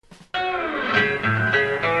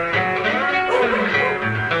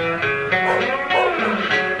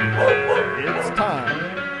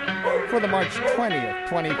March 20th,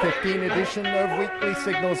 2015 edition of Weekly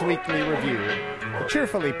Signals Weekly Review. A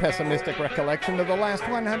cheerfully pessimistic recollection of the last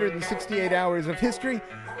 168 hours of history.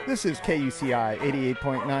 This is KUCI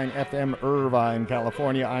 88.9 FM, Irvine,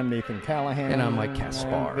 California. I'm Nathan Callahan. And I'm Mike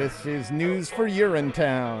Kaspar. This is news for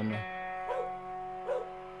Urinetown.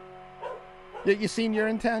 You seen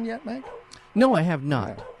Urinetown yet, Mike? No, I have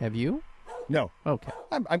not. No. Have you? No. Okay.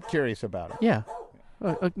 I'm curious about it. Yeah.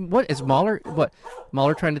 What is Mahler? What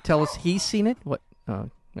Mahler trying to tell us he's seen it? What? No.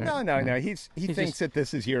 He thinks just... that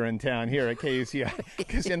this is Urinetown here at KUCI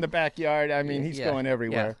because in the backyard, I mean, he's going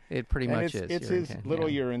everywhere. Yeah, it pretty much is. It's his little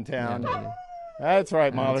Urinetown. Yeah. That's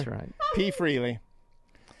right, Mahler. That's right. Pee freely.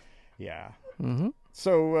 Yeah. Mm-hmm.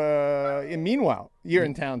 So, meanwhile,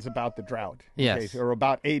 Urinetown's about the drought. Yes. Or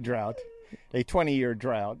about a drought, a 20-year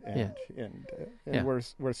drought, and Yeah.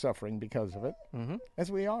 we're suffering because of it,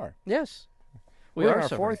 as we are. Yes. We're in our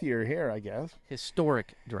suffering. fourth year here, I guess.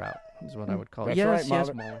 Historic drought is what I would call it. That's right,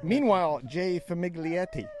 Mahler. Mahler. Meanwhile, Jay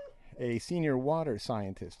Famiglietti, a senior water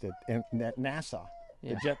scientist at NASA,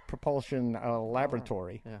 the Jet Propulsion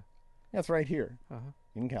Laboratory, that's right here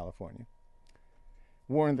in California,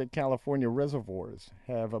 warned that California reservoirs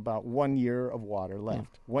have about 1 year of water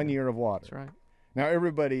left. 1 year of water. That's right. Now,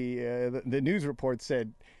 everybody, the news report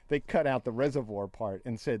said they cut out the reservoir part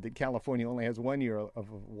and said that California only has 1 year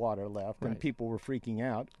of water left, and people were freaking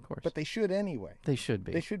out. Of course. But they should anyway. They should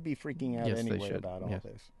be. They should be freaking out anyway about all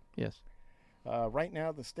this. Yes. Right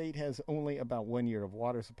now, the state has only about 1 year of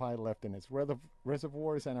water supply left in its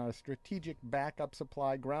reservoirs, and our strategic backup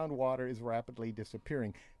supply, groundwater, is rapidly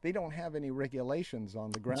disappearing. They don't have any regulations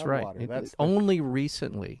on the groundwater. That's right. Only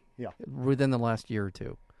recently, within the last year or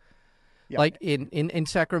two. Yeah. Like in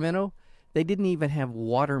Sacramento, they didn't even have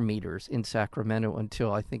water meters in Sacramento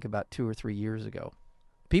until I think about 2 or 3 years ago.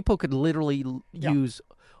 People could literally use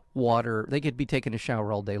water. They could be taking a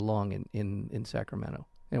shower all day long in Sacramento.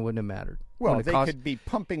 It wouldn't have mattered. Well, they could be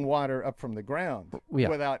pumping water up from the ground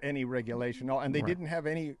without any regulation. And they didn't have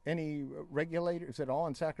any regulators at all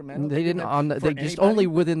in Sacramento? They didn't. They just only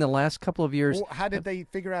within the last couple of years. Well, how did they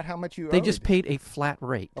figure out how much you owed? They just paid a flat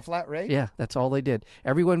rate. A flat rate? Yeah, that's all they did.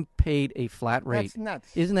 Everyone paid a flat rate. That's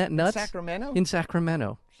nuts. Isn't that nuts? In Sacramento? In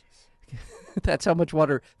Sacramento. That's how much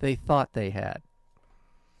water they thought they had.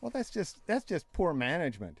 Well, that's just poor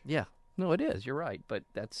management. Yeah. No, it is. You're right. But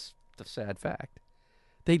that's the sad fact.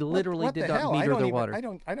 They literally what did the not hell? meter their water.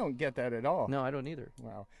 I don't get that at all. No, I don't either.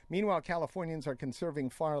 Wow. Meanwhile, Californians are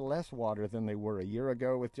conserving far less water than they were a year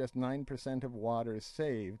ago, with just 9% of water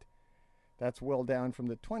saved. That's well down from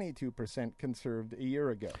the 22% conserved a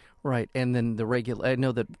year ago. Right, and then I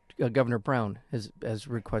know that Governor Brown has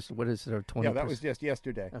requested, what is it, 20%? Yeah, that was just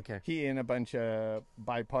yesterday. Okay. He and a bunch of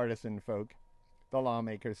bipartisan folk, the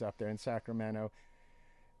lawmakers up there in Sacramento.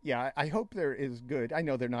 Yeah, I hope there is good. I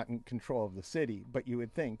know they're not in control of the city, but you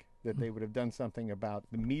would think that they would have done something about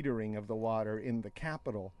the metering of the water in the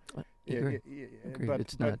capital. Agreed.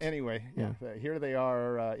 But anyway, here they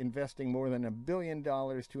are investing more than $1 billion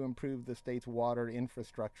to improve the state's water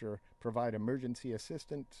infrastructure, provide emergency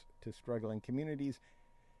assistance to struggling communities,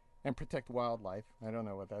 and protect wildlife. I don't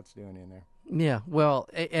know what that's doing in there. Yeah, well,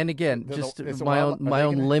 and again, my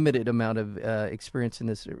own limited amount of experience in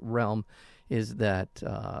this realm is that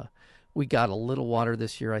we got a little water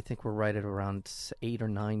this year. I think we're right at around 8 or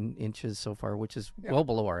 9 inches so far, which is well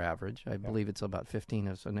below our average. I believe it's about 15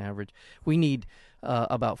 as an average. We need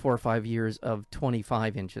about 4 or 5 years of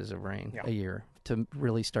 25 inches of rain a year to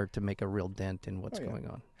really start to make a real dent in what's going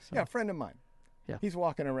on. So. Yeah, a friend of mine. Yeah. He's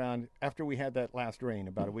walking around after we had that last rain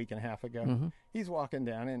about a week and a half ago. Mm-hmm. He's walking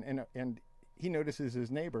down and he notices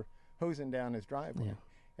his neighbor hosing down his driveway. Yeah.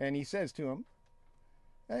 And he says to him,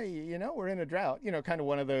 "Hey, we're in a drought." Kind of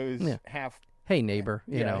one of those half. Hey, neighbor.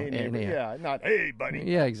 Hey, neighbor. Not, hey, buddy.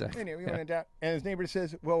 Yeah, exactly. Anyway, we went down, and his neighbor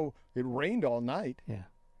says, "Well, it rained all night." Yeah.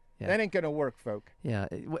 That ain't going to work, folk. Yeah.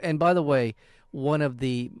 And by the way, one of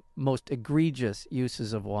the most egregious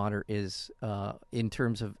uses of water is, in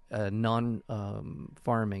terms of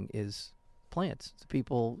non-farming, is plants. It's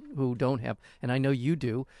people who don't have, and I know you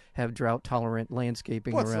do, have drought-tolerant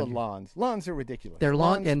landscaping What's around the lawns? Lawns are ridiculous. They're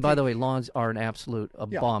by the way, lawns are an absolute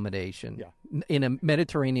abomination. Yeah. In a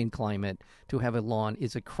Mediterranean climate, to have a lawn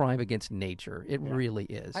is a crime against nature. It really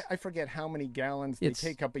is. I forget how many gallons they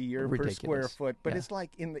take up a year per square foot, but it's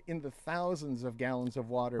like in the thousands of gallons of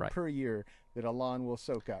water per year that a lawn will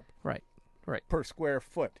soak up. Right. Per square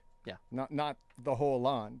foot. Yeah. Not the whole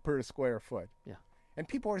lawn, per square foot. Yeah. And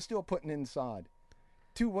people are still putting in sod.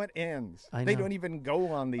 To what ends? I know. They don't even go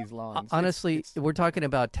on these lawns. Honestly, we're talking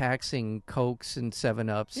about taxing Cokes and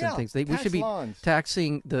 7-Ups and things. We should be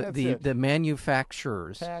taxing the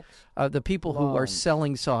manufacturers, the people who are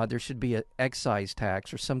selling sod. There should be an excise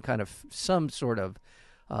tax or some sort of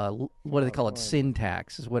what do they call it? Sin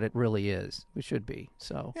tax is what it really is. It should be.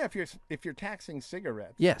 So yeah, if you're taxing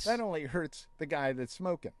cigarettes, yes, that only hurts the guy that's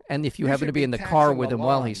smoking. And if you happen to be in the car with him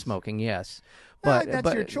while he's smoking, yes. But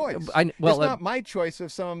that's your choice. It's not my choice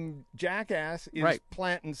if some jackass is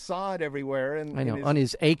planting sod everywhere. And I know, on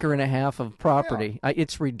his acre and a half of property. Yeah.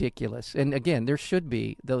 It's ridiculous. And again, there should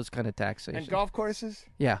be those kind of taxation. And golf courses?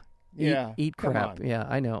 Yeah. Yeah. Eat crap. Yeah,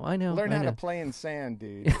 I know. Learn how to play in sand,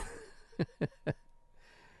 dude.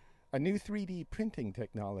 A new 3D printing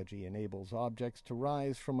technology enables objects to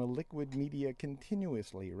rise from a liquid media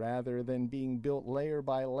continuously rather than being built layer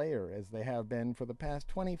by layer as they have been for the past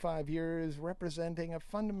 25 years, representing a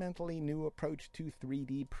fundamentally new approach to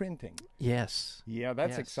 3D printing. Yes. Yeah,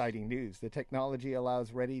 that's exciting news. The technology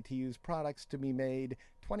allows ready-to-use products to be made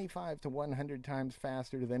 25 to 100 times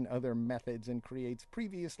faster than other methods and creates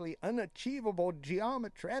previously unachievable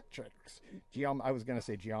geometrics. I was going to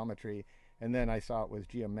say geometry, and then I saw it was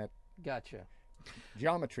Gotcha.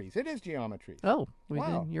 Geometries. It is geometries. Oh,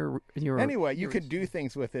 wow. Anyway, you could do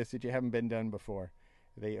things with this that you haven't been done before.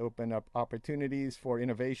 They open up opportunities for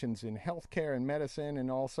innovations in healthcare and medicine, and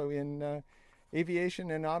also in aviation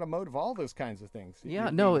and automotive. All those kinds of things. Yeah,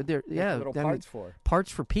 parts for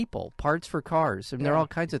parts for people, parts for cars, and there are all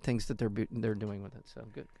kinds of things that they're doing with it. So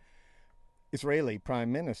good. Israeli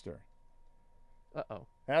Prime Minister. Uh-oh.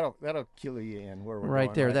 That'll kill you in where we're right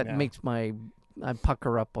going there. Right that now. makes I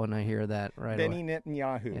pucker up when I hear that. Right Benny away.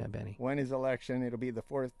 Netanyahu won his election. It'll be the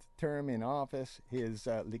fourth term in office. His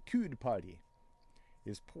Likud party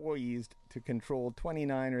is poised to control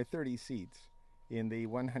 29 or 30 seats in the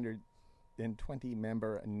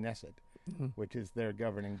 120-member Knesset, which is their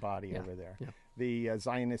governing body over there. Yeah. The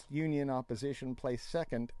Zionist Union opposition placed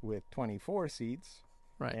second with 24 seats,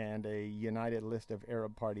 and a united list of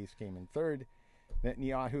Arab parties came in third.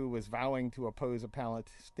 Netanyahu was vowing to oppose a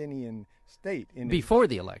Palestinian state before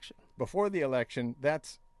the election. Before the election,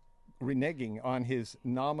 that's reneging on his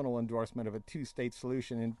nominal endorsement of a two-state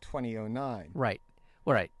solution in 2009. Right.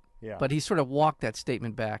 Yeah. But he sort of walked that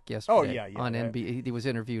statement back yesterday. Oh, yeah. On NBC. He was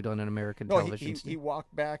interviewed on an American television. He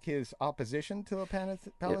walked back his opposition to a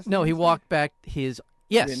Palestinian No, he walked back his...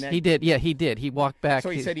 Yes, he did. Yeah, he did. He walked back. So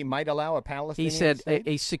he said he might allow a Palestinian state? He said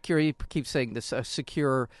a secure, he keeps saying this, a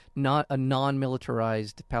secure, not a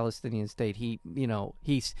non-militarized Palestinian state. And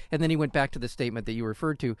then he went back to the statement that you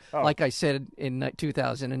referred to. Oh. Like I said in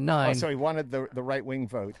 2009. Oh, so he wanted the right-wing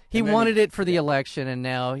vote. He wanted it for the election, and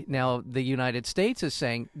now the United States is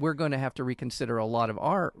saying we're going to have to reconsider a lot of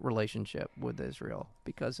our relationship with Israel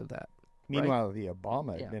because of that. Meanwhile, the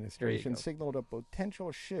Obama administration signaled a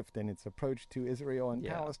potential shift in its approach to Israel and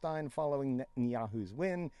Palestine following Netanyahu's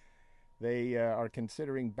win. They are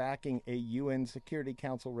considering backing a UN Security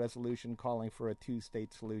Council resolution calling for a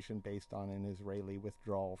two-state solution based on an Israeli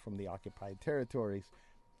withdrawal from the occupied territories.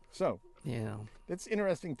 So, it's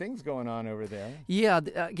interesting things going on over there. Yeah,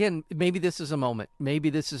 again, maybe this is a moment. Maybe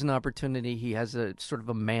this is an opportunity. He has a sort of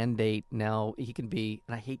a mandate now. He can be,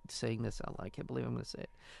 and I hate saying this out loud, I can't believe I'm going to say it,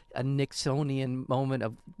 a Nixonian moment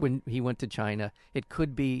of when he went to China. It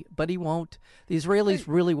could be, but he won't. The Israelis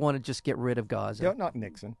really want to just get rid of Gaza. Not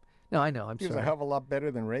Nixon. No, I know. He was a hell of a lot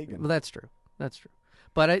better than Reagan. Well, that's true.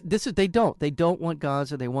 But they don't want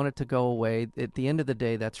Gaza. They want it to go away. At the end of the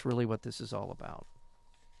day, that's really what this is all about.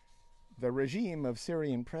 The regime of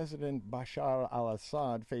Syrian President Bashar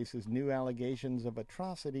al-Assad faces new allegations of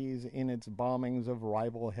atrocities in its bombings of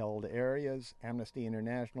rival-held areas. Amnesty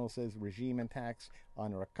International says regime attacks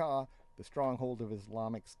on Raqqa, the stronghold of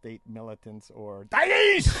Islamic State militants, or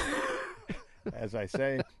Daesh, as I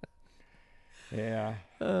say. Yeah.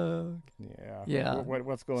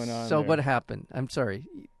 What's going on? So there? What happened? I'm sorry.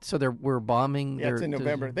 So we're bombing. Yeah, it's in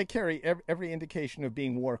November. They carry every indication of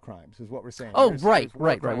being war crimes, is what we're saying. Oh, right.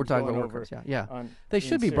 We're talking about war crimes. Yeah. They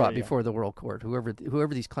should be brought before the World Court.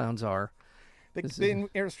 Whoever these clowns are. In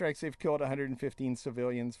airstrikes, they've killed 115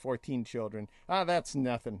 civilians, 14 children. That's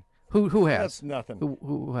nothing. Who has? That's nothing.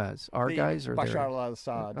 Who has? Our guys or Bashar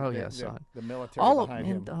al-Assad? Oh yeah, Assad. The military behind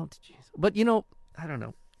him. Oh, geez. But I don't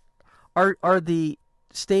know. Are the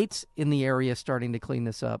states in the area starting to clean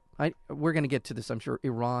this up? We're going to get to this, I'm sure.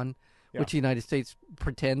 Iran, which the United States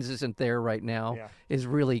pretends isn't there right now, is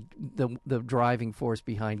really the driving force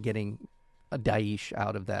behind getting a Daesh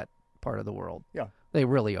out of that part of the world. Yeah. They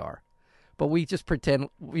really are. But we just pretend,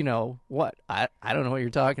 what? I don't know what you're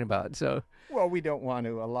talking about. So. Well, we don't want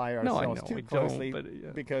to ally ourselves too closely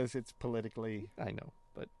because it's politically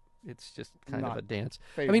it's just kind of a dance.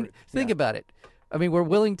 Favorite. I mean, think about it. I mean, we're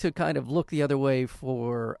willing to kind of look the other way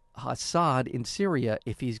for Assad in Syria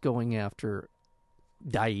if he's going after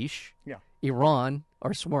Daesh, Iran,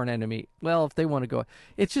 our sworn enemy. Well, if they want to go,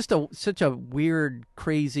 it's just such a weird,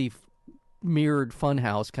 crazy, mirrored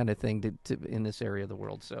funhouse kind of thing to in this area of the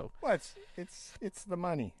world. So, well, it's the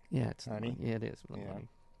money. Yeah, it's honey. Yeah, it is the money.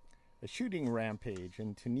 A shooting rampage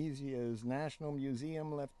in Tunisia's National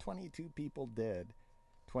Museum left 22 people dead,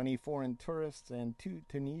 20 foreign tourists and 2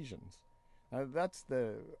 Tunisians. Now, that's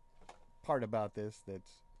the part about this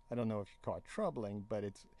that's, I don't know if you call it troubling, but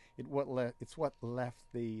it's what left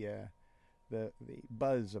the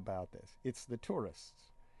buzz about this. It's the tourists.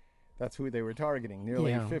 That's who they were targeting.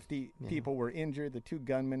 Nearly 50 people were injured. The 2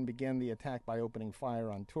 gunmen began the attack by opening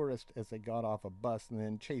fire on tourists as they got off a bus and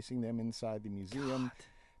then chasing them inside the museum. God.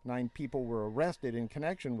 9 people were arrested in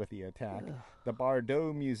connection with the attack. Ugh. The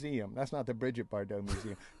Bardot Museum. That's not the Brigitte Bardot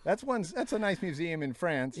Museum. That's a nice museum in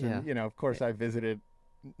France. And, of course, I visited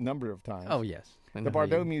a number of times. Oh, yes. The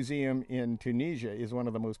Bardot Museum in Tunisia is one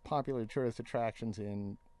of the most popular tourist attractions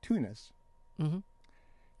in Tunis. Mm-hmm.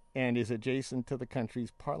 And is adjacent to the country's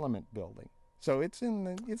parliament building. So it's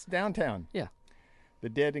downtown. Yeah. The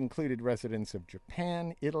dead included residents of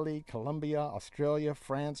Japan, Italy, Colombia, Australia,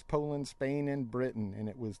 France, Poland, Spain, and Britain. And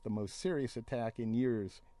it was the most serious attack in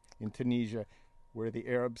years in Tunisia, where the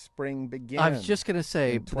Arab Spring began. I was just going to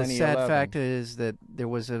say, the sad fact is that there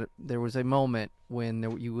was a moment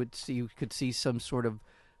when you could see some sort of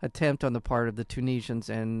attempt on the part of the Tunisians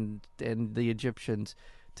and the Egyptians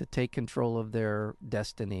to take control of their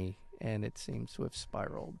destiny, and it seems to have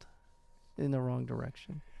spiraled in the wrong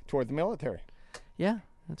direction. Toward the military. Yeah,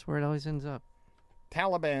 that's where it always ends up.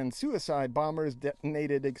 Taliban suicide bombers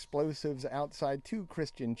detonated explosives outside 2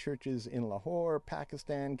 Christian churches in Lahore,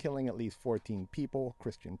 Pakistan, killing at least 14 people.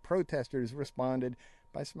 Christian protesters responded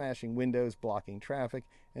by smashing windows, blocking traffic,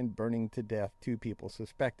 and burning to death 2 people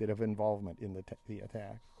suspected of involvement in the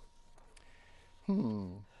attack.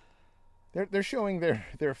 They're showing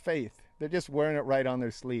their faith. They're just wearing it right on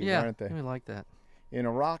their sleeve, aren't they? Yeah, I like that. In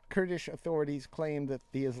Iraq, Kurdish authorities claim that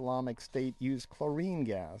the Islamic State used chlorine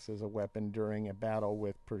gas as a weapon during a battle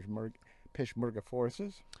with Peshmerga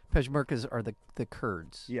forces. Peshmergas are the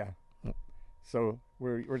Kurds. Yeah. So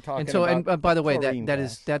we're talking and about by the way,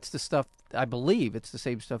 that's the stuff, I believe it's the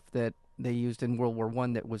same stuff that they used in World War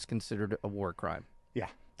I that was considered a war crime. Yeah.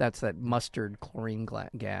 That's that mustard chlorine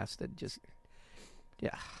gas that just,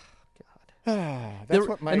 yeah. That's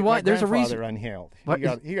what my grandfather inhaled.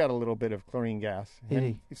 He got a little bit of chlorine gas,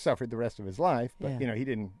 and he suffered the rest of his life. But he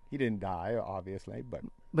didn't die, obviously.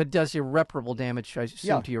 But does irreparable damage, I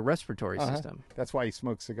assume, to your respiratory system. That's why he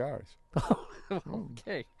smoked cigars.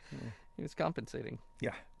 Okay, he was compensating.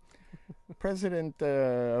 Yeah. President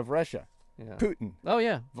of Russia, Putin. Oh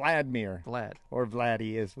yeah, Vladimir. Vlad, or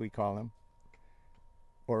Vladdy as we call him.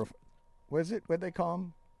 Or what'd they call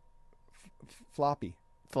him? Floppy.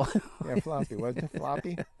 Floppy. Wasn't it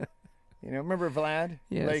Floppy? Remember Vlad?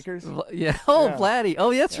 Yes. Lakers? Vladdy.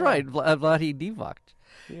 Oh, that's right. Vladdy Divac.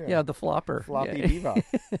 Yeah, the flopper. Floppy Divac.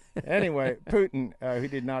 Anyway, Putin, who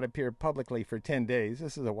did not appear publicly for 10 days,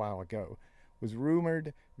 this is a while ago, was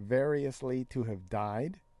rumored variously to have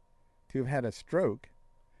died, to have had a stroke,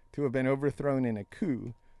 to have been overthrown in a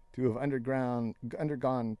coup, to have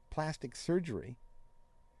undergone plastic surgery,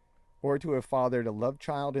 or to have fathered a love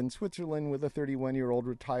child in Switzerland with a 31-year-old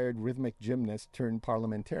retired rhythmic gymnast turned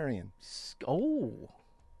parliamentarian. Oh.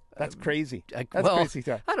 That's crazy. That's crazy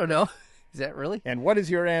stuff. I don't know. Is that really? And what is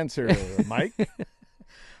your answer, Mike?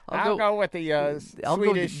 I'll go with the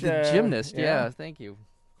Swedish the gymnast. Yeah, thank you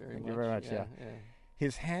very much. Thank you very much, yeah.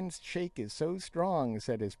 His handshake is so strong,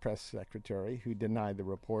 said his press secretary, who denied the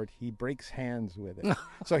report, he breaks hands with it.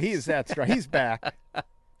 So he is that strong. He's back.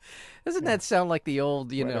 Doesn't that sound like the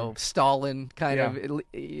old, Stalin kind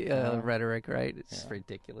of rhetoric, right? It's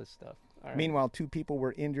ridiculous stuff. Right. Meanwhile, 2 people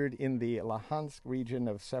were injured in the Luhansk region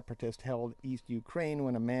of separatist-held East Ukraine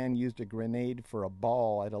when a man used a grenade for a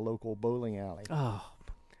ball at a local bowling alley. Oh.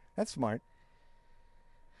 That's smart.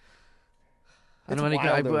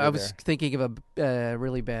 I was thinking of a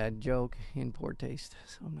really bad joke in poor taste,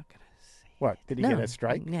 so I'm not going to say. What? Did he get a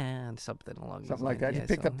strike? Nah, something along something like that. He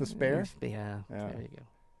picked up the spare? Yeah, there you go.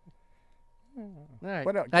 All right.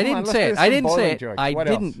 What else? I didn't say it. I didn't say it. Jokes. I what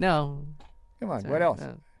didn't. Else? No. Come on. Sorry. What else?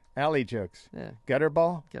 Alley jokes. Yeah. Gutter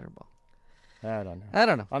ball? Gutter ball. I don't know. I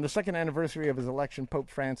don't know. On the 2nd anniversary of his election, Pope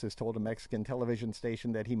Francis told a Mexican television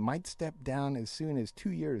station that he might step down as soon as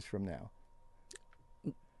 2 years from now.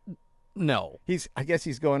 No. I guess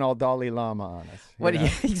he's going all Dalai Lama on us. What?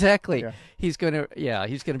 Exactly. Yeah. He's going to. Yeah.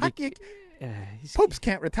 He's going to be. Popes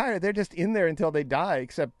can't retire. They're just in there until they die,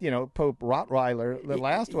 except, Pope Rottweiler, the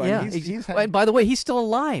last one. Yeah, by the way, he's still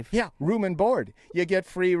alive. Yeah, room and board. You get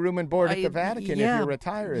free room and board at the Vatican if you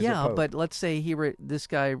retire as a pope. But let's say this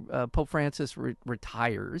guy, Pope Francis,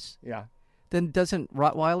 retires. Yeah. Then doesn't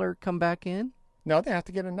Rottweiler come back in? No, they have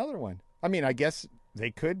to get another one. I mean, I guess they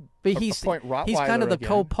could appoint Rottweiler he's kind of the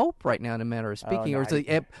co-pope right now, in a manner of speaking, or is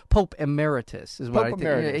the Pope Emeritus is what Pope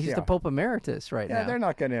I think. He's the Pope Emeritus right now. Yeah, they're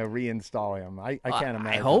not going to reinstall him. I can't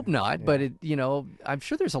imagine. I hope not, but I'm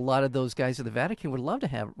sure there's a lot of those guys at the Vatican would love to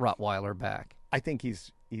have Rottweiler back. I think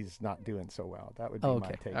he's not doing so well. That would be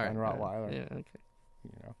my take on Rottweiler. Yeah, okay.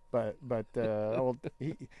 But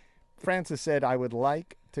Francis said, I would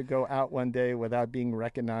like to go out one day without being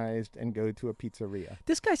recognized and go to a pizzeria.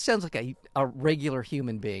 This guy sounds like a regular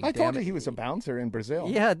human being. I told you he was a bouncer in Brazil.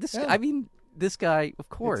 Yeah, I mean, this guy, of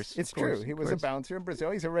course. It's true. He was a bouncer in Brazil.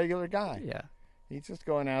 He's a regular guy. Yeah. He's just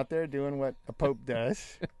going out there doing what a pope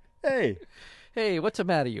does. Hey, what's the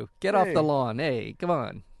matter, you? Get off the lawn. Hey, come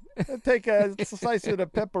on. Take a slice of the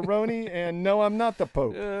pepperoni, and no, I'm not the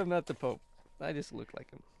pope. I'm not the pope. I just look like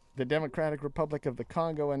him. The Democratic Republic of the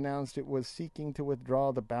Congo announced it was seeking to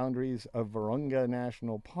withdraw the boundaries of Virunga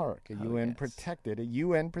National Park, a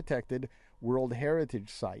UN-protected World Heritage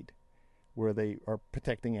Site, where they are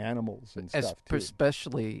protecting animals and stuff too.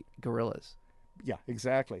 Especially gorillas. Yeah,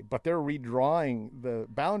 exactly. But they're redrawing the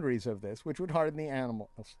boundaries of this, which would harden the animals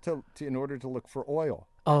in order to look for oil.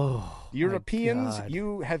 Oh, Europeans,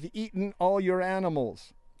 you have eaten all your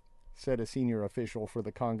animals, said a senior official for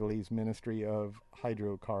the Congolese Ministry of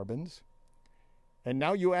Hydrocarbons. And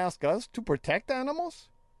now you ask us to protect animals?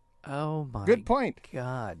 Oh, my Good point.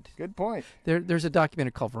 God. Good point. There's a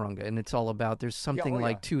documentary called Virunga, and it's all about there's something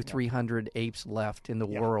like 200-300 apes left in the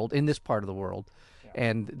world, in this part of the world,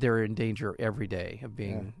 and they're in danger every day of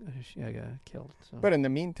being killed. So. But in the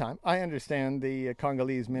meantime, I understand the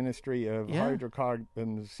Congolese Ministry of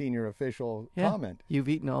Hydrocarbons senior official comment. You've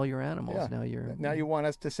eaten all your animals. Yeah. Now you want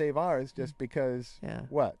us to save ours just because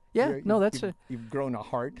what? Yeah, you've grown a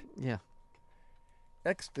heart. Yeah.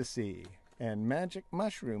 Ecstasy and magic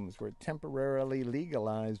mushrooms were temporarily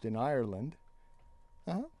legalized in Ireland.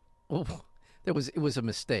 Oh. It was a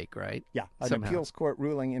mistake, right? Yeah. An appeals court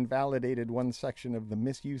ruling invalidated one section of the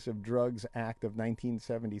Misuse of Drugs Act of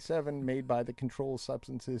 1977 made by the controlled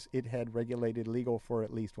substances it had regulated legal for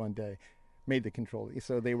at least one day. Made the control.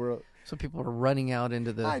 So people were running out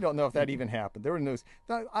into the... I don't know if that even happened. There were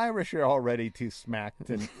the Irish are already too smacked,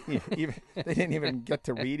 and they didn't even get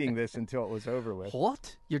to reading this until it was over with.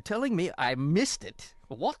 What? You're telling me I missed it?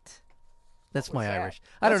 What? That's my Irish.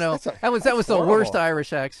 I don't know. That was the worst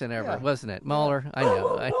Irish accent ever, wasn't it? Mahler, I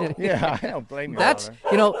know. Yeah, I don't blame you.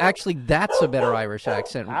 Actually, that's a better Irish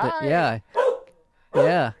accent. Yeah,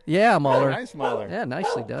 Mahler. Nice, Mahler. Yeah,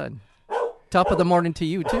 nicely done. Top of the morning to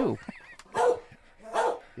you, too.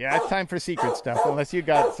 Yeah, it's time for secret stuff, unless you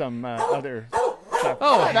got some other stuff.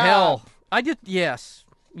 Oh, hell. I did, yes,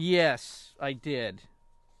 I did.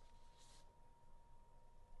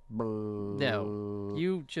 No,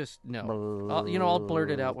 you just no. I'll blurt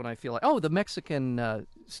it out when I feel like. Oh, the Mexican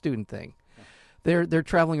student thing. They're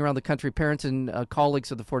traveling around the country. Parents and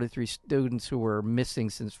colleagues of the 43 students who were missing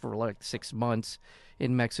for like 6 months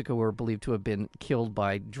in Mexico were believed to have been killed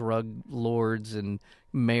by drug lords and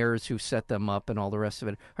mayors who set them up and all the rest of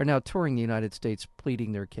it, are now touring the United States,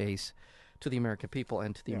 pleading their case to the American people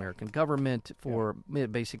and to the American government for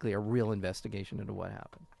basically a real investigation into what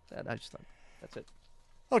happened. I just thought that's it.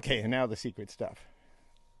 Okay, and now the secret stuff.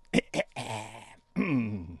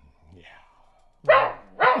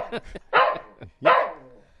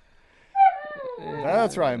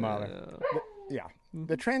 That's right, Mahler.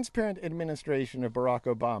 The transparent administration of Barack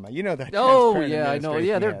Obama. You know that. Oh, yeah, I know.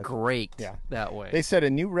 Yeah, they're great that way. They set a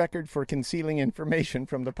new record for concealing information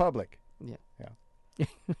from the public. Yeah.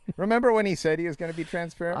 Remember when he said he was going to be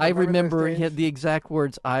transparent? I remember he had the exact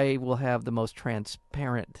words, I will have the most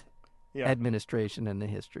transparent administration in the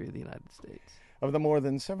history of the United States. Of the more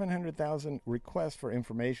than 700,000 requests for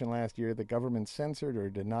information last year, the government censored or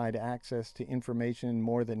denied access to information in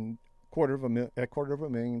more than a quarter of a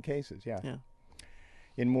million cases. Yeah.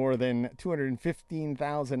 In more than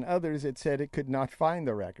 215,000 others, it said it could not find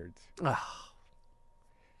the records.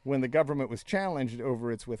 When the government was challenged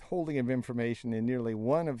over its withholding of information in nearly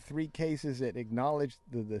 1 of 3 cases, it acknowledged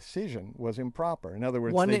the decision was improper. In other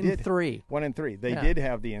words, 1 in 3. 1 in 3. They did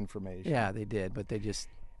have the information. Yeah, they did, but they just...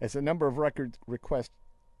 As the number of record requests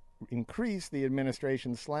increased, the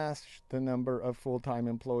administration slashed the number of full-time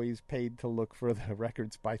employees paid to look for the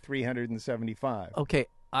records by 375. Okay,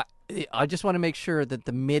 I just want to make sure that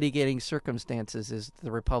the mitigating circumstances is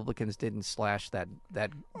the Republicans didn't slash that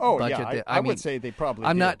budget. Yeah, I mean, would say they probably.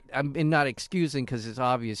 I'm did. not excusing because it's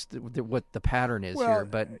obvious what the pattern is here,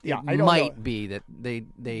 but yeah, it might be that they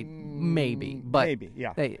maybe, but maybe,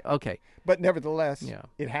 yeah. Okay. But nevertheless,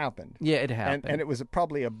 it happened. Yeah, it happened, and it was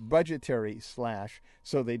probably a budgetary slash.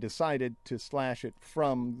 So they decided to slash it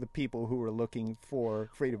from the people who were looking for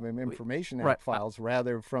Freedom of Information Act files,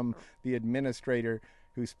 rather from the administrator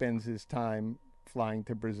who spends his time flying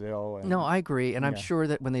to Brazil. No, I agree. And I'm sure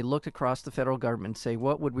that when they looked across the federal government and say,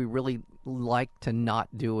 what would we really like to not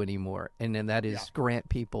do anymore? And then that is grant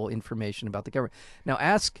people information about the government. Now,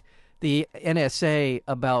 ask the NSA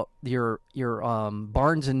about your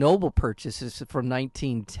Barnes and Noble purchases from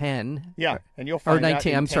 1910. Yeah, and you'll find out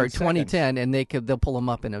in 2010, and they'll pull them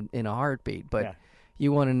up in a heartbeat. But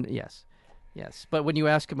you want to, yes. But when you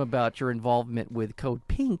ask them about your involvement with Code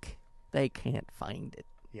Pink, they can't find it.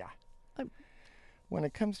 Yeah. When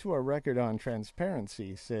it comes to our record on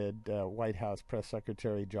transparency, said White House Press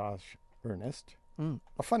Secretary Josh Earnest,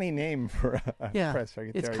 a funny name for a press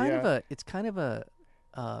secretary. It's kind of a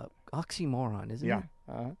oxymoron, isn't it?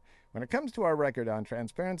 Yeah. When it comes to our record on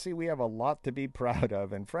transparency, we have a lot to be proud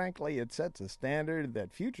of, and frankly, it sets a standard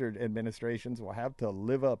that future administrations will have to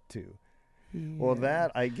live up to. Yeah. Well,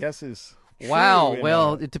 that, I guess, is wow.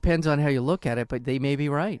 Well, it depends on how you look at it, but they may be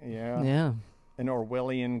right. Yeah. An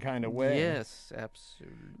Orwellian kind of way. Yes,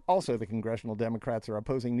 absolutely. Also, the congressional Democrats are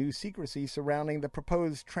opposing new secrecy surrounding the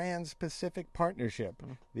proposed Trans-Pacific Partnership.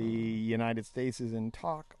 The United States is in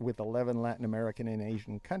talk with 11 Latin American and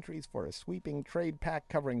Asian countries for a sweeping trade pact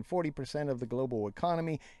covering 40% of the global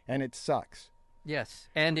economy, and it sucks. Yes,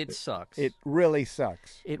 and it sucks. It really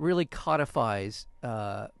sucks. It really codifies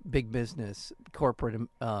big business, corporate,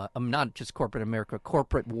 not just corporate America,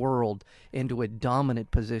 corporate world into a dominant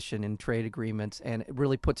position in trade agreements, and it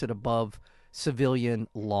really puts it above civilian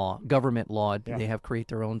law, government law. Yeah. They have create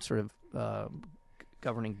their own sort of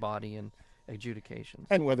governing body and adjudications.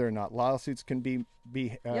 And whether or not lawsuits can be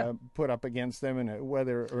put up against them, and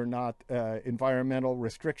whether or not environmental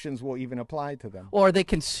restrictions will even apply to them. Or they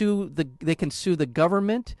can sue the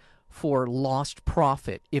government for lost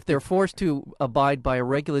profit. If they're forced to abide by a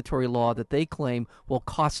regulatory law that they claim will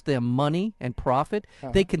cost them money and profit,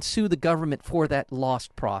 they can sue the government for that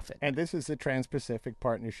lost profit. And this is the Trans-Pacific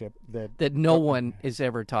Partnership that no one is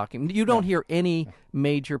ever talking. You don't hear any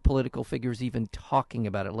major political figures even talking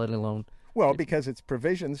about it, let alone... Well, because its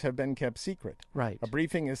provisions have been kept secret. Right. A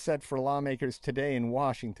briefing is set for lawmakers today in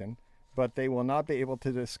Washington, but they will not be able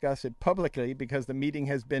to discuss it publicly because the meeting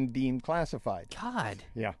has been deemed classified. God.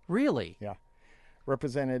 Yeah. Really? Yeah.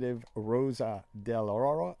 Representative Rosa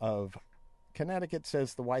DeLauro of Connecticut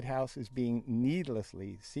says the White House is being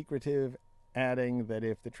needlessly secretive, adding that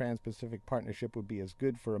if the Trans-Pacific Partnership would be as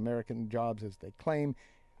good for American jobs as they claim,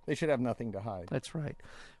 they should have nothing to hide. That's right.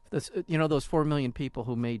 Those 4 million people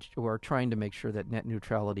who are trying to make sure that net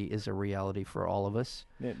neutrality is a reality for all of us.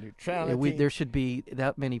 Net neutrality. There should be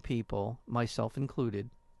that many people, myself included,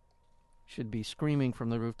 should be screaming from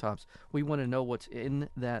the rooftops. We want to know what's in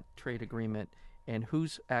that trade agreement and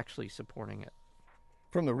who's actually supporting it.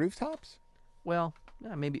 From the rooftops? Well,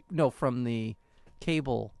 maybe from the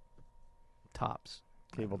cable tops.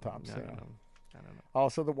 Cable tops. I don't know.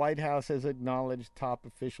 Also, the White House has acknowledged top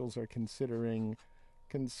officials are considering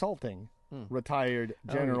consulting retired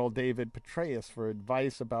General David Petraeus for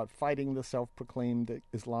advice about fighting the self-proclaimed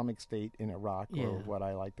Islamic State in Iraq, or what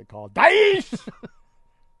I like to call Daesh.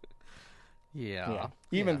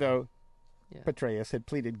 Even though Petraeus had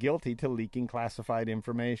pleaded guilty to leaking classified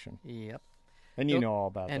information. Yep. And you know all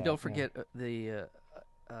about that. And don't forget an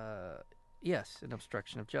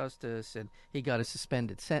obstruction of justice, and he got a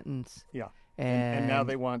suspended sentence. Yeah. And now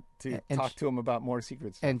they want to talk to him about more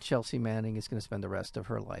secrets. And Chelsea Manning is going to spend the rest of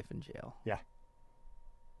her life in jail. Yeah.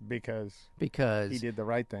 Because he did the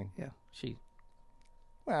right thing. Yeah.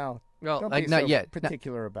 Don't be not so yet.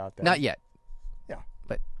 particular about that. Not yet. Yeah.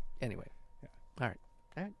 But anyway. Yeah. All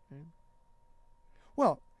right.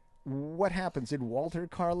 Well, what happens? Did Walter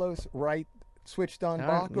Carlos write Switched on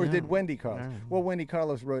Bach, or did Wendy Carlos? Well, Wendy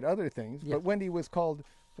Carlos wrote other things, but Wendy was called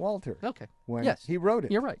Walter. Okay. When he wrote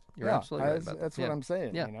it. You're right. You're absolutely right about that's what I'm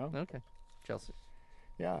saying. Yeah. You know? Okay. Chelsea.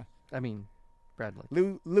 Yeah. I mean, Bradley.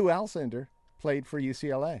 Lou Alcindor played for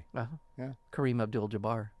UCLA. Yeah. Kareem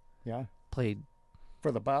Abdul-Jabbar. Yeah. Played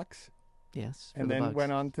for the Bucks. Yes. And then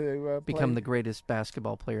went on to become the greatest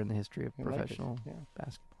basketball player in the history of professional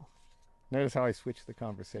basketball. Notice how I switched the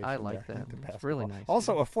conversation. I like that. It's really nice.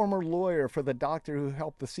 Also, a former lawyer for the doctor who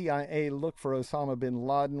helped the CIA look for Osama bin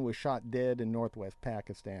Laden was shot dead in northwest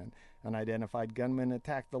Pakistan. Unidentified gunman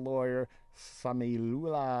attacked the lawyer,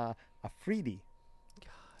 Samiullah Afridi,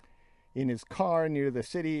 in his car near the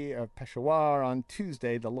city of Peshawar on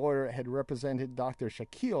Tuesday. The lawyer had represented Dr.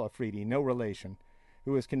 Shakil Afridi, no relation,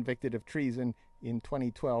 who was convicted of treason in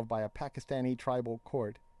 2012 by a Pakistani tribal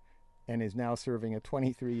court and is now serving a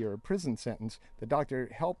 23-year prison sentence. The doctor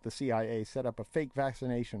helped the CIA set up a fake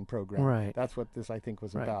vaccination program. Right. That's what this, I think,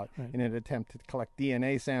 was about, right. in an attempt to collect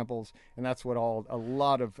DNA samples, and that's what a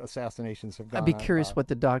lot of assassinations have gone on. I'd be curious what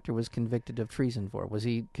the doctor was convicted of treason for. Was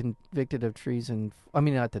he convicted of treason? I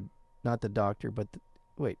mean, not the doctor, but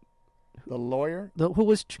wait. The lawyer? Who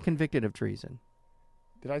was convicted of treason?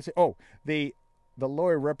 Did I say? Oh, the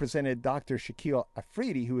lawyer represented Dr. Shakil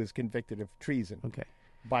Afridi, who was convicted of treason. Okay.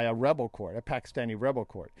 By a rebel court, a Pakistani rebel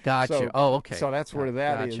court. Gotcha. So, okay. So that's where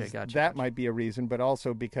that is. Gotcha. That might be a reason, but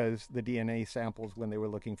also because the DNA samples when they were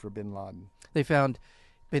looking for bin Laden. They found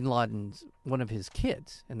bin Laden's one of his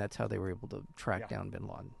kids, and that's how they were able to track down bin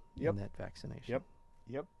Laden in that vaccination.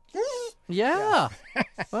 Yep. Yeah.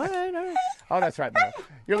 Well, oh, that's right. No.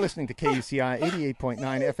 You're listening to KUCI 88.9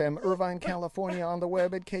 FM, Irvine, California, on the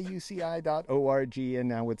web at kuci.org, and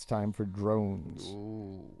now it's time for drones.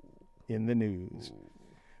 Ooh. In the news. Ooh.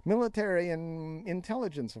 Military and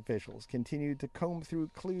intelligence officials continued to comb through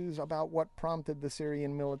clues about what prompted the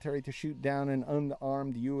Syrian military to shoot down an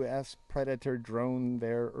unarmed U.S. Predator drone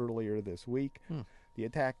there earlier this week. The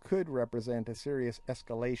attack could represent a serious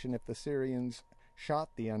escalation if the Syrians shot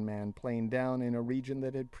the unmanned plane down in a region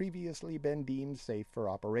that had previously been deemed safe for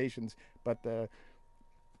operations. But the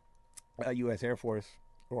U.S. Air Force,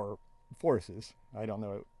 or forces, I don't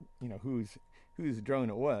know, whose drone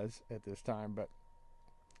it was at this time, but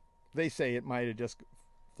they say it might have just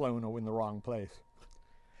flown in the wrong place.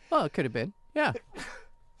 Well, it could have been. Yeah.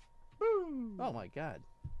 Oh, my God.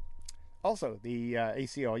 Also, the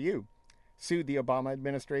ACLU sued the Obama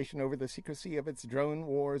administration over the secrecy of its drone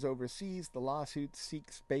wars overseas. The lawsuit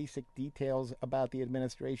seeks basic details about the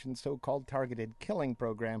administration's so-called targeted killing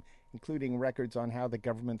program, including records on how the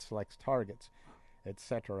government selects targets,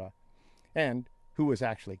 etc., and who was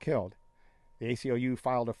actually killed. The ACLU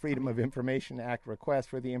filed a Freedom of Information Act request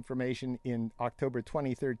for the information in October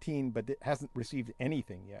 2013, but it hasn't received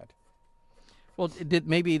anything yet. Well,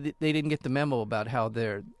 maybe they didn't get the memo about how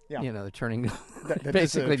they're, they're turning,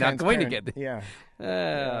 basically not going to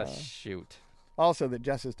get. Shoot. Also, the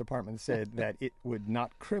Justice Department said that it would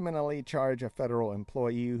not criminally charge a federal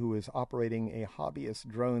employee who was operating a hobbyist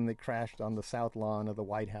drone that crashed on the south lawn of the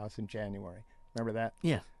White House in January. Remember that?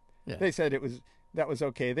 Yeah. They said that was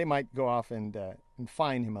okay. They might go off and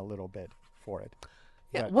fine him a little bit for it.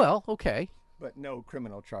 Yeah, well, okay. But no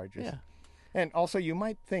criminal charges. Yeah. And also, you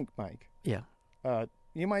might think, Mike. Yeah.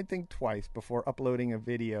 You might think twice before uploading a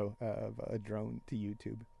video of a drone to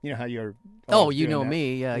YouTube. You know how you're... you know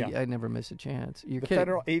me. Yeah, I never miss a chance. You're kidding.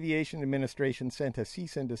 Federal Aviation Administration sent a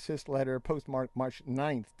cease and desist letter postmarked March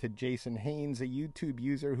 9th to Jason Haynes, a YouTube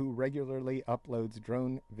user who regularly uploads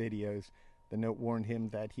drone videos. The note warned him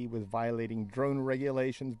that he was violating drone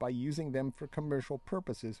regulations by using them for commercial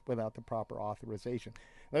purposes without the proper authorization.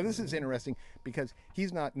 Now, this is interesting because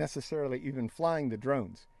he's not necessarily even flying the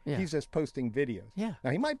drones. Yeah. He's just posting videos. Yeah. Now,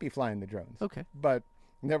 he might be flying the drones. Okay. But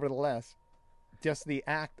nevertheless, just the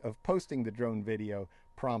act of posting the drone video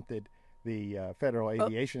prompted the Federal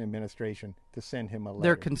Aviation Administration to send him a letter.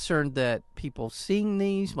 They're concerned that people seeing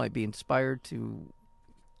these might be inspired to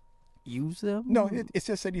use them? No, it's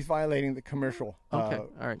just that he's violating the commercial. Okay,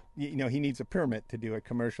 all right. He needs a permit to do it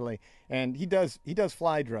commercially, and he does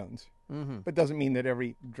fly drones, but doesn't mean that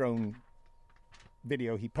every drone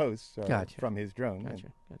video he posts from his drone. Gotcha.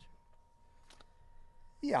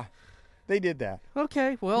 Yeah, they did that.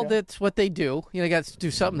 Okay, well, that's what they do. They got to do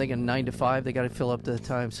something. They got 9 to 5. They got to fill up the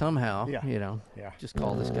time somehow. Yeah. Just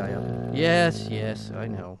call this guy up. Yes, I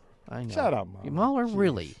know. Shut up, Mom. Mueller,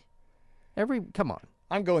 really? Come on.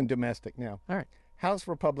 I'm going domestic now. All right. House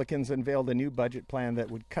Republicans unveiled a new budget plan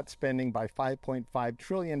that would cut spending by $5.5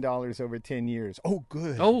 trillion over 10 years. Oh,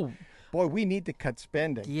 good. Oh. Boy, we need to cut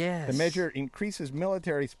spending. Yes. The measure increases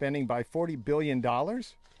military spending by $40 billion.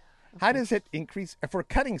 How does it increase? If we're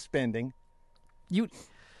cutting spending,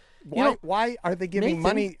 why are they giving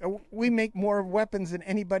money? We make more weapons than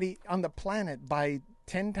anybody on the planet by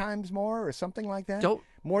 10 times more or something like that?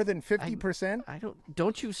 More than 50%?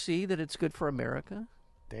 Don't you see that it's good for America?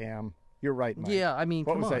 Damn. You're right, Mike. Yeah, I mean,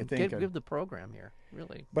 what come was on, I thinking? give the program here,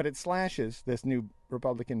 really. But it slashes, this new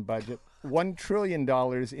Republican budget, $1 trillion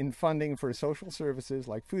in funding for social services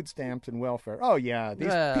like food stamps and welfare. Oh, yeah,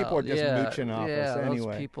 these people are just mooching off us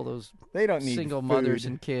anyway. Those people, they don't need single food. Mothers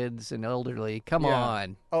and kids and elderly. Come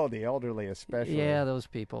on. Oh, the elderly especially. Yeah, those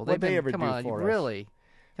people. What they ever come do on, for us? really?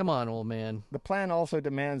 Come on, old man. The plan also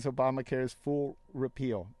demands Obamacare's full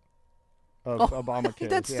repeal. Of Obamacare.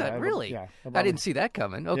 That's really. I didn't see that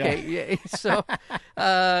coming. Okay, yeah. So,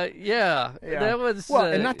 that was. Well,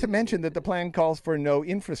 and not to mention that the plan calls for no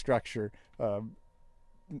infrastructure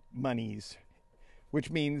monies, which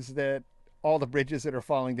means that all the bridges that are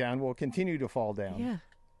falling down will continue to fall down. Yeah.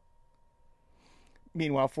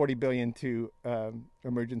 Meanwhile, $40 billion to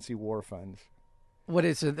emergency war funds. What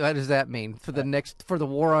does that mean for the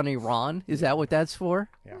war on Iran? Is that what that's for?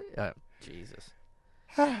 Yeah. Jesus.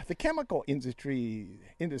 The chemical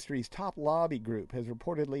industry's top lobby group has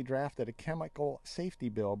reportedly drafted a chemical safety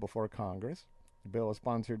bill before Congress. The bill is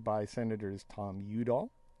sponsored by Senators Tom Udall,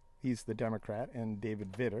 he's the Democrat, and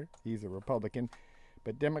David Vitter, he's a Republican.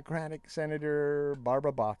 But Democratic Senator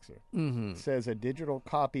Barbara Boxer says a digital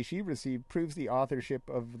copy she received proves the authorship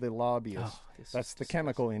of the lobbyists. That's the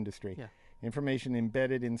chemical industry. Yeah. Information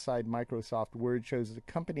embedded inside Microsoft Word shows the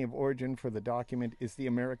company of origin for the document is the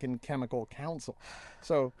American Chemical Council.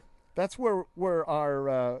 So that's where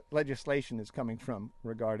our legislation is coming from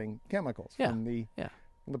regarding chemicals, from the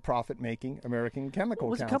profit-making American Chemical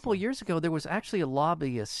Council. A couple of years ago, there was actually a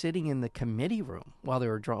lobbyist sitting in the committee room while they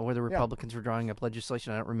were where the Republicans were drawing up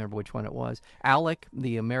legislation. I don't remember which one it was. ALEC,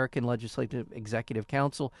 the American Legislative Executive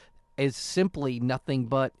Council, is simply nothing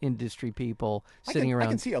but industry people sitting around.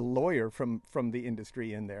 I can see a lawyer from the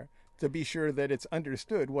industry in there to be sure that it's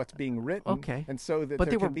understood what's being written. Okay. And so that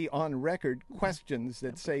there can be on record questions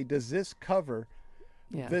that say, does this cover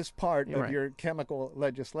this part of your chemical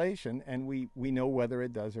legislation? And we know whether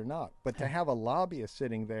it does or not. But to have a lobbyist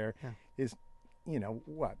sitting there is,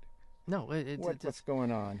 what? No. What's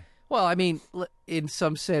going on? Well, I mean, in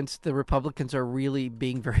some sense, the Republicans are really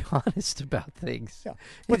being very honest about things. Yeah,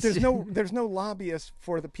 but there's no lobbyist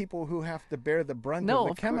for the people who have to bear the brunt of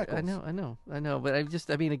the chemicals. I know. But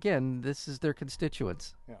again, this is their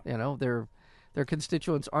constituents. Yeah. Their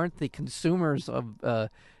constituents aren't the consumers of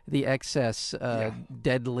the excess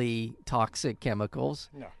deadly toxic chemicals.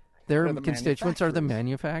 No. Their constituents are the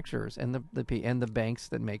manufacturers and the banks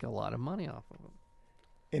that make a lot of money off of them.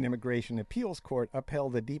 An immigration appeals court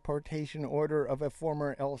upheld the deportation order of a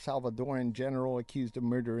former El Salvadoran general accused of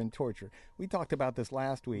murder and torture. We talked about this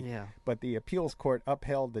last week, but the appeals court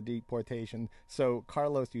upheld the deportation. So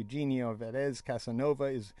Carlos Eugenio Vélez Casanova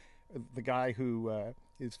is the guy who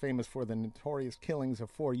is famous for the notorious killings of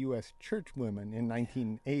 4 U.S. churchwomen in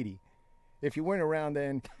 1980. If you went around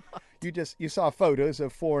then, you saw photos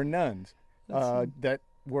of 4 nuns that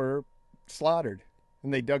were slaughtered,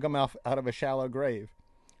 and they dug them out of a shallow grave.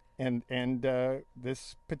 And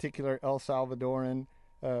this particular El Salvadoran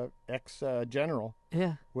ex-general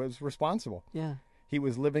was responsible. Yeah. He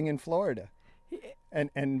was living in Florida.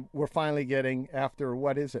 And we're finally getting, after,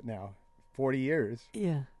 what is it now, 40 years?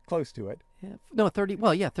 Yeah. Close to it. Yeah. No,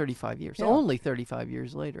 35 years. Yeah. Only 35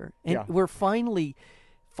 years later. And we're finally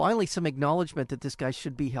some acknowledgement that this guy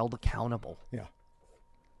should be held accountable. Yeah.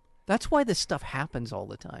 That's why this stuff happens all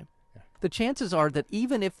the time. The chances are that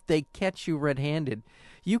even if they catch you red-handed,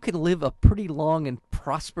 you can live a pretty long and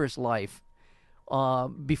prosperous life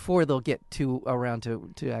before they'll get around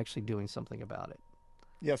to actually doing something about it.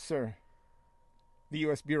 Yes, sir. The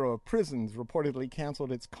U.S. Bureau of Prisons reportedly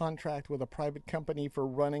canceled its contract with a private company for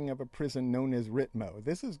running of a prison known as Ritmo.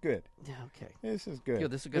 This is good. Yeah, okay. This is good. Yeah,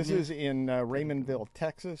 this is good news. Is in Raymondville,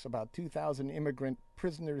 Texas. About 2,000 immigrant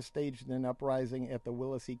prisoners staged an uprising at the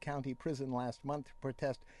Willacy County Prison last month to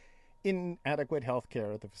protest inadequate health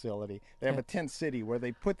care at the facility. They have a tent city where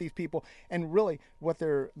they put these people, and really what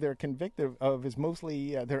they're convicted of is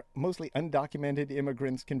mostly they're mostly undocumented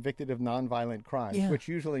immigrants convicted of nonviolent crimes, which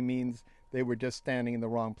usually means they were just standing in the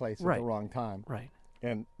wrong place at the wrong time. Right.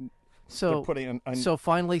 And so so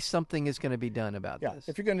finally something is going to be done about this.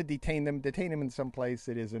 If you're going to detain them in some place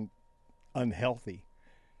that isn't unhealthy.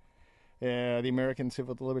 The American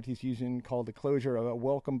Civil Liberties Union called the closure a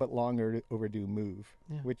welcome but long overdue move,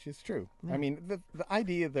 which is true. Yeah. I mean, the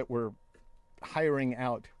idea that we're hiring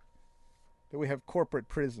out, that we have corporate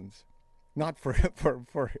prisons, not for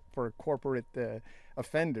corporate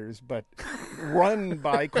offenders, but run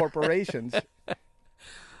by corporations.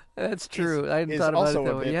 That's true. I hadn't thought about it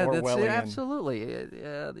that way. Yeah, that's absolutely.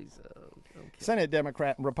 Senate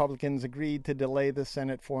Democrat and Republicans agreed to delay the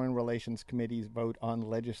Senate Foreign Relations Committee's vote on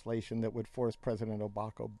legislation that would force President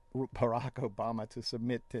Barack Obama to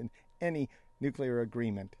submit to any nuclear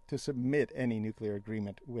agreement,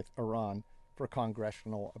 with Iran for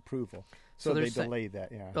congressional approval. So they delayed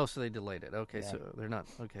that, yeah. Oh, so they delayed it. Okay, yeah. So they're not,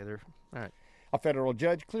 okay, they're, all right. A federal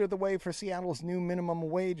judge cleared the way for Seattle's new minimum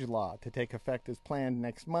wage law to take effect as planned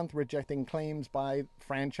next month, rejecting claims by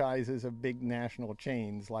franchises of big national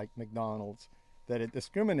chains like McDonald's that it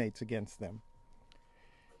discriminates against them.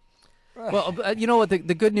 Well, you know what? The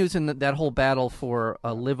good news in that whole battle for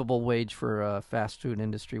a livable wage for fast food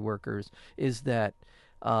industry workers is that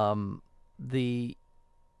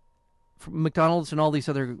McDonald's and all these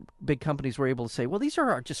other big companies were able to say, well, these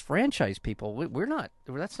are just franchise people. We're not.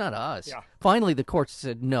 That's not us. Yeah. Finally, the courts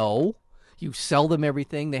said, no, you sell them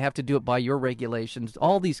everything. They have to do it by your regulations.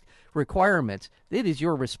 All these requirements. It is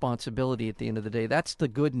your responsibility at the end of the day. That's the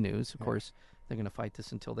good news. Of course, they're going to fight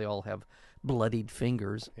this until they all have bloodied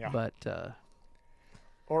fingers. Yeah. But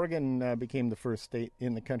Oregon became the first state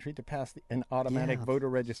in the country to pass an automatic voter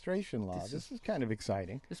registration law. This is kind of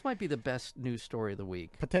exciting. This might be the best news story of the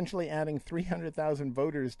week. Potentially adding 300,000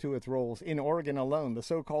 voters to its rolls. In Oregon alone, the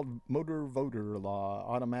so-called motor voter law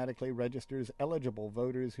automatically registers eligible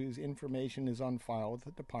voters whose information is on file with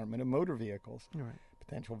the Department of Motor Vehicles. All right.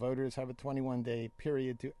 Potential voters have a 21-day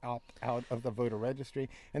period to opt out of the voter registry,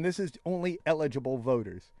 and this is only eligible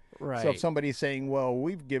voters. Right. So if somebody's saying, well,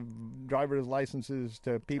 we've given driver's licenses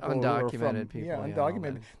to people undocumented who are from, people. Yeah,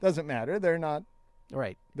 undocumented. Doesn't matter. They're not.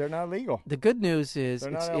 Right. They're not legal. The good news is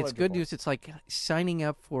it's good news. It's like signing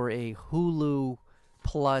up for a Hulu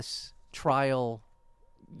Plus trial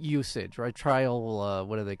usage, right? Trial,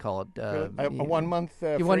 what do they call it? A 1 month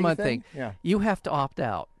free 1 month thing. Yeah. You have to opt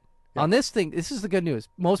out. Yeah. On this thing, this is the good news.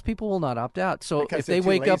 Most people will not opt out. So because if they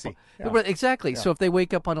wake lazy. up, exactly. Yeah. So if they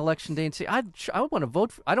wake up on election day and say, "I want to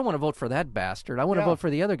vote. I don't want to vote for that bastard. I want to vote for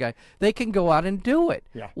the other guy," they can go out and do it.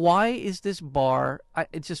 Yeah. Why is this bar?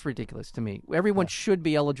 It's just ridiculous to me. Everyone should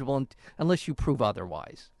be eligible unless you prove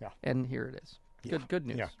otherwise. Yeah. And here it is. Yeah. Good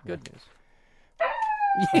news. Yeah. Good news.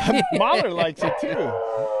 Mahler likes it too.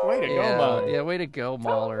 Way to go, Mahler. Yeah, way to go,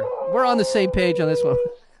 Mahler. We're on the same page on this one.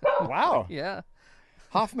 Wow. Yeah.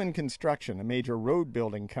 Hoffman Construction, a major road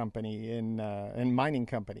building company and mining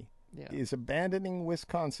company, is abandoning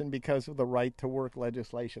Wisconsin because of the right-to-work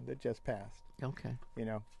legislation that just passed. Okay. You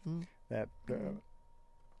know, that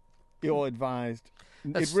ill-advised.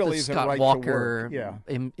 It really isn't right to work. Yeah.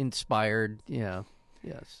 Inspired. Yeah.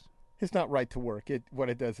 Yes. It's not right to work. What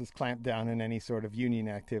it does is clamp down on any sort of union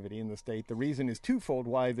activity in the state. The reason is twofold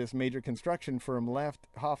why this major construction firm left.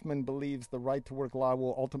 Hoffman believes the right to work law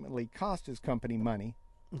will ultimately cost his company money.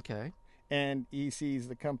 Okay. And he sees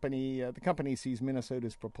the company sees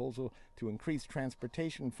Minnesota's proposal to increase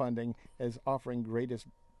transportation funding as offering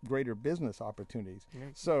greater business opportunities.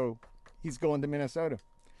 So he's going to Minnesota,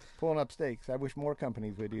 pulling up stakes. I wish more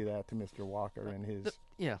companies would do that to Mr. Walker and his...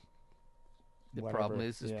 The problem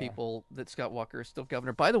is people that Scott Walker is still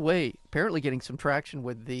governor. By the way, apparently getting some traction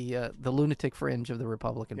with the lunatic fringe of the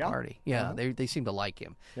Republican Party. Yeah, they seem to like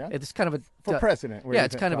him. Yeah. It's kind of a for president.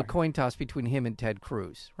 It's kind of a coin toss between him and Ted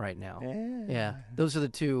Cruz right now. Yeah, those are the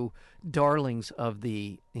two darlings of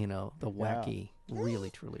the wacky, really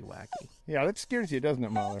truly wacky. Yeah, that scares you, doesn't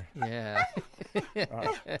it, Mahler? Yeah.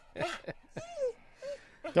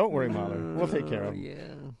 Don't worry, Mahler. We'll take care of him.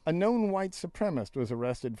 Yeah. A known white supremacist was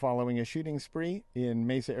arrested following a shooting spree in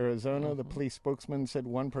Mesa, Arizona. The police spokesman said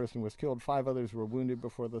one person was killed, 5 others were wounded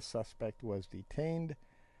before the suspect was detained.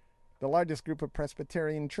 The largest group of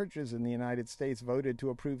Presbyterian churches in the United States voted to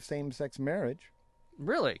approve same-sex marriage.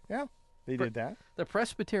 Really? Yeah, they did that. The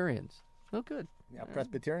Presbyterians. Oh, good. Yeah,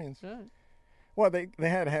 Presbyterians. Right. Well, they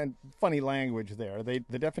had funny language there. The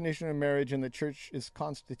definition of marriage in the church's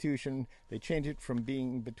constitution, they changed it from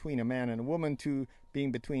being between a man and a woman to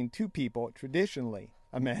being between two people, traditionally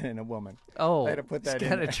a man and a woman. Oh, I had to put that in.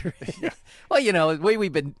 Kind of true. Well, the way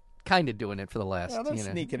we've been kind of doing it for the last.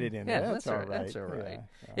 Sneaking it in. Yeah, that's all right. That's all right.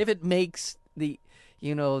 Yeah. If it makes the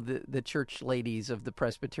church ladies of the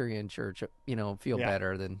Presbyterian Church, feel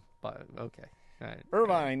better, then okay. All right.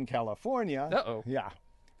 Irvine, California. Uh-oh. Yeah.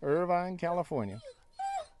 Irvine, California.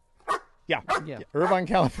 Yeah. Irvine,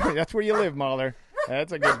 California. That's where you live, Mahler.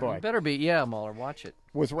 That's a good boy. Better be. Mahler, watch it.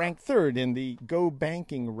 Was ranked 3rd in the Go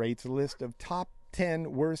Banking Rates list of top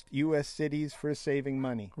 10 worst U.S. cities for saving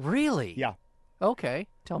money. Really? Yeah. Okay.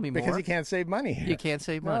 Tell me more. Because you can't save money here. You can't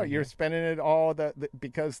save money. No, you're spending it all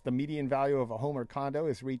because the median value of a home or condo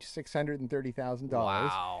has reached $630,000.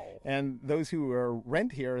 Wow. And those who are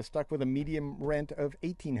rent here are stuck with a median rent of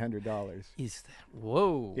 $1,800. Is that?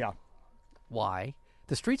 Whoa. Yeah. Why?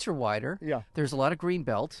 The streets are wider. Yeah. There's a lot of green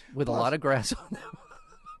belts with a lot of grass on them.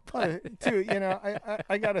 Too,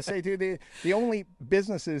 I got to say, too, the only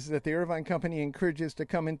businesses that the Irvine Company encourages to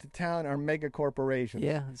come into town are mega corporations.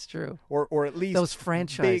 Yeah, it's true. Or at least those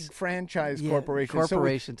big franchise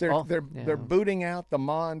corporations. So they're booting out the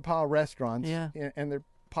ma and pa restaurants. Yeah. And they're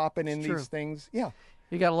popping in these things. Yeah.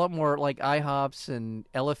 You got a lot more like IHOPs and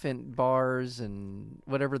Elephant Bars and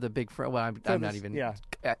whatever the big. I'm not even. Yeah.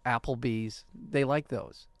 Applebee's. They like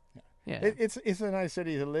those. Yeah. It's a nice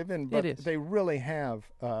city to live in, but they really have.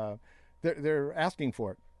 They're asking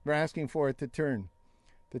for it. They're asking for it to turn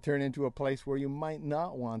into a place where you might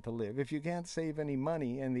not want to live. If you can't save any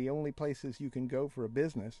money, and the only places you can go for a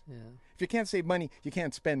business. Yeah. If you can't save money, you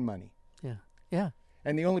can't spend money. Yeah. Yeah.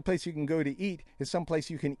 And the only place you can go to eat is someplace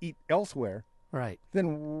you can eat elsewhere. Right.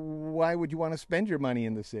 Then why would you want to spend your money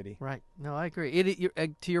in the city? Right. No, I agree.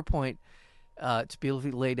 To your point, it's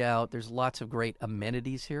beautifully laid out. There's lots of great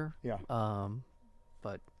amenities here. Yeah.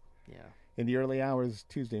 But, yeah. In the early hours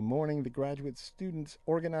Tuesday morning, the Graduate Students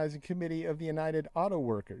Organizing Committee of the United Auto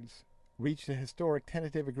Workers reached a historic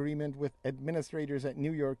tentative agreement with administrators at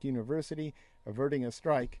New York University, averting a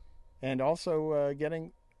strike, and also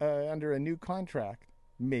getting under a new contract,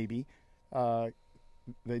 maybe.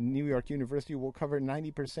 The New York University will cover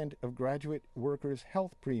 90% of graduate workers'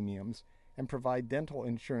 health premiums and provide dental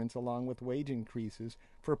insurance along with wage increases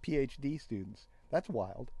for PhD students. That's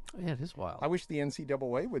wild. Yeah, it is wild. I wish the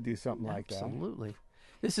NCAA would do something like that. Absolutely.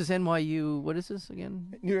 This is NYU. What is this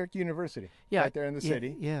again? New York University. Yeah. Right there in the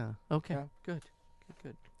city. Yeah. Okay. Yeah. Good.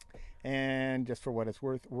 And just for what it's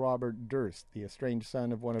worth, Robert Durst, the estranged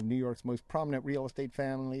son of one of New York's most prominent real estate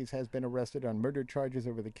families, has been arrested on murder charges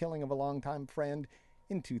over the killing of a longtime friend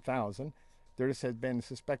in 2000. Durst has been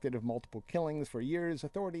suspected of multiple killings for years.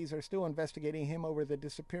 Authorities are still investigating him over the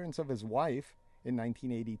disappearance of his wife in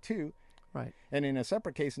 1982. Right. And in a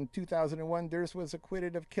separate case in 2001, Durst was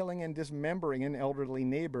acquitted of killing and dismembering an elderly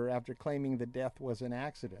neighbor after claiming the death was an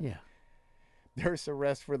accident. Yeah. Durst's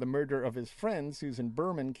arrest for the murder of his friend, Susan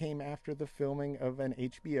Berman, came after the filming of an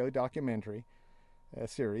HBO documentary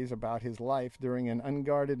series about his life during an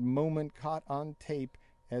unguarded moment caught on tape.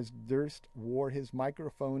 As Durst wore his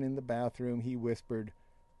microphone in the bathroom, he whispered,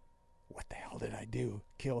 "What the hell did I do?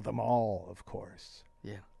 Kill them all, of course."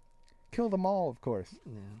 Yeah. Kill them all, of course.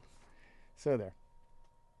 Yeah. So there.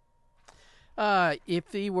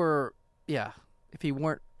 If he weren't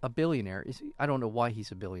a billionaire, I don't know why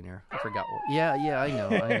he's a billionaire. I forgot. Yeah, I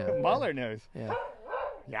know. Mahler knows. Yeah.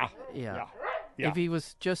 If he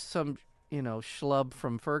was just some, schlub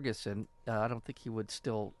from Ferguson, I don't think he would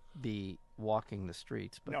still be walking the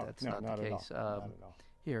streets, but that's not the case. Not at all.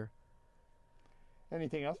 Here.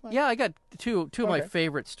 Anything else, Mike? Yeah, I got two of my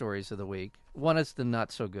favorite stories of the week. One is the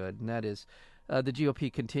not so good, and that is the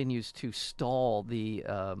GOP continues to stall the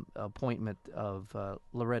appointment of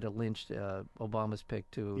Loretta Lynch, Obama's pick,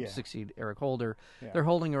 to succeed Eric Holder. Yeah. They're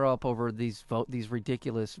holding her up over these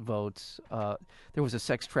ridiculous votes. There was a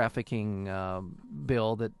sex trafficking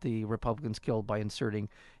bill that the Republicans killed by inserting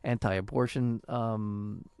anti-abortion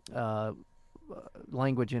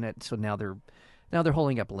language in it. So now they're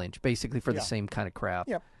holding up Lynch basically for the same kind of crap.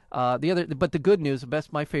 Yep. But the good news,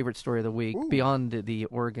 my favorite story of the week, Ooh. beyond the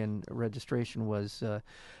Oregon registration, was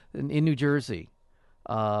in New Jersey.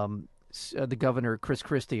 The governor, Chris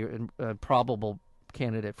Christie, a probable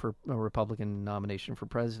candidate for a Republican nomination for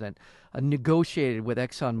president, negotiated with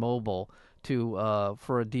ExxonMobil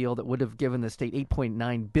for a deal that would have given the state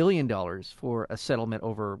 $8.9 billion for a settlement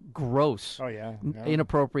over gross,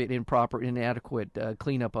 inappropriate, improper, inadequate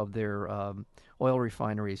cleanup of their oil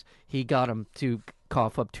refineries. He got them to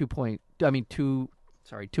cough up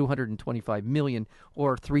 $225 million,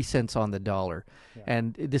 or 3 cents on the dollar. Yeah.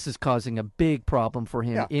 And this is causing a big problem for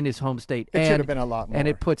him in his home state. It should have been a lot more. And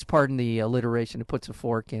it puts, pardon the alliteration, it puts a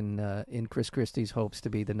fork in Chris Christie's hopes to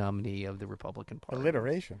be the nominee of the Republican Party.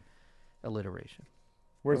 Alliteration.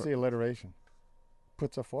 Where's the alliteration?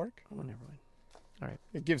 Puts a fork? Oh, never mind. All right.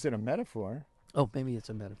 It gives it a metaphor. Oh, maybe it's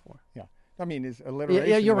a metaphor. Yeah. I mean, is alliteration?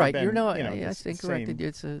 Yeah, you're right. Been, I stand corrected.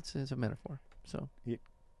 It's a metaphor. So,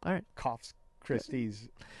 all right. Coughs Christie's.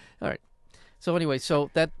 All right. So anyway,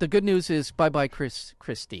 the good news is bye Chris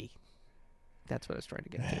Christie. That's what I was trying to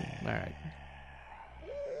get to. All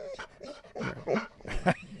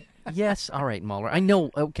right. Yes. All right, Mahler. I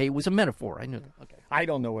know. Okay, it was a metaphor. I knew that. Okay. I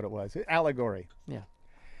don't know what it was. Allegory. Yeah.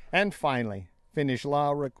 And finally, Finnish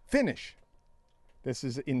law. This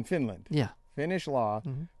is in Finland. Yeah. Finnish law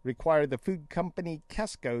required the food company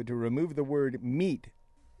Kesko to remove the word meat.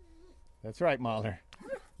 That's right, Mahler.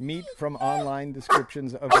 Meat from online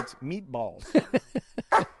descriptions of its meatballs.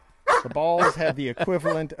 The balls have the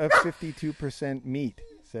equivalent of 52% meat,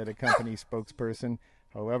 said a company spokesperson.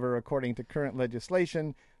 However, according to current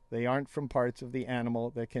legislation, They aren't from parts of the animal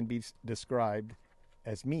that can be described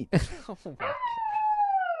as meat. Oh, my God.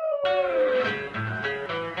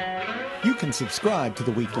 You can subscribe to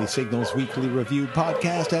the Weekly Signals Weekly Review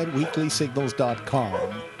podcast at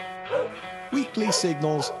weeklysignals.com.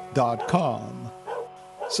 weeklysignals.com.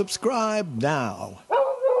 Subscribe now.